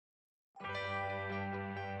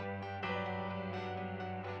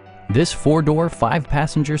This four-door,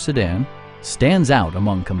 five-passenger sedan stands out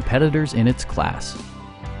among competitors in its class.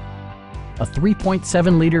 A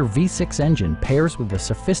 3.7-liter V6 engine pairs with a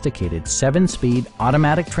sophisticated 7-speed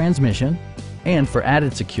automatic transmission, and for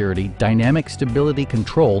added security, dynamic stability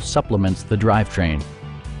control supplements the drivetrain.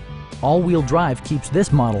 All-wheel drive keeps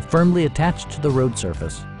this model firmly attached to the road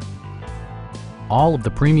surface. All of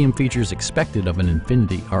the premium features expected of an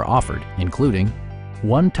Infiniti are offered, including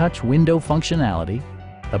one-touch window functionality,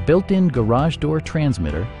 a built-in garage door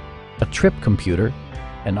transmitter, a trip computer,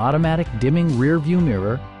 an automatic dimming rear-view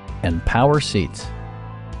mirror, and power seats.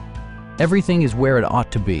 Everything is where it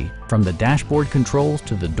ought to be, from the dashboard controls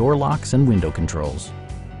to the door locks and window controls.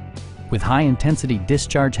 With high-intensity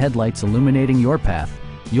discharge headlights illuminating your path,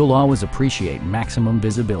 you'll always appreciate maximum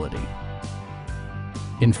visibility.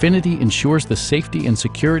 Infiniti ensures the safety and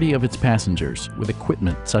security of its passengers with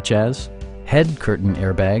equipment such as head curtain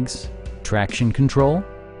airbags, traction control,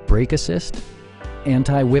 brake assist,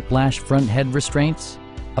 anti-whiplash front head restraints,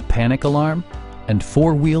 a panic alarm, and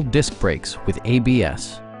four-wheel disc brakes with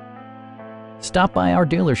ABS. Stop by our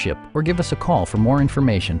dealership or give us a call for more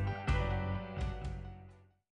information.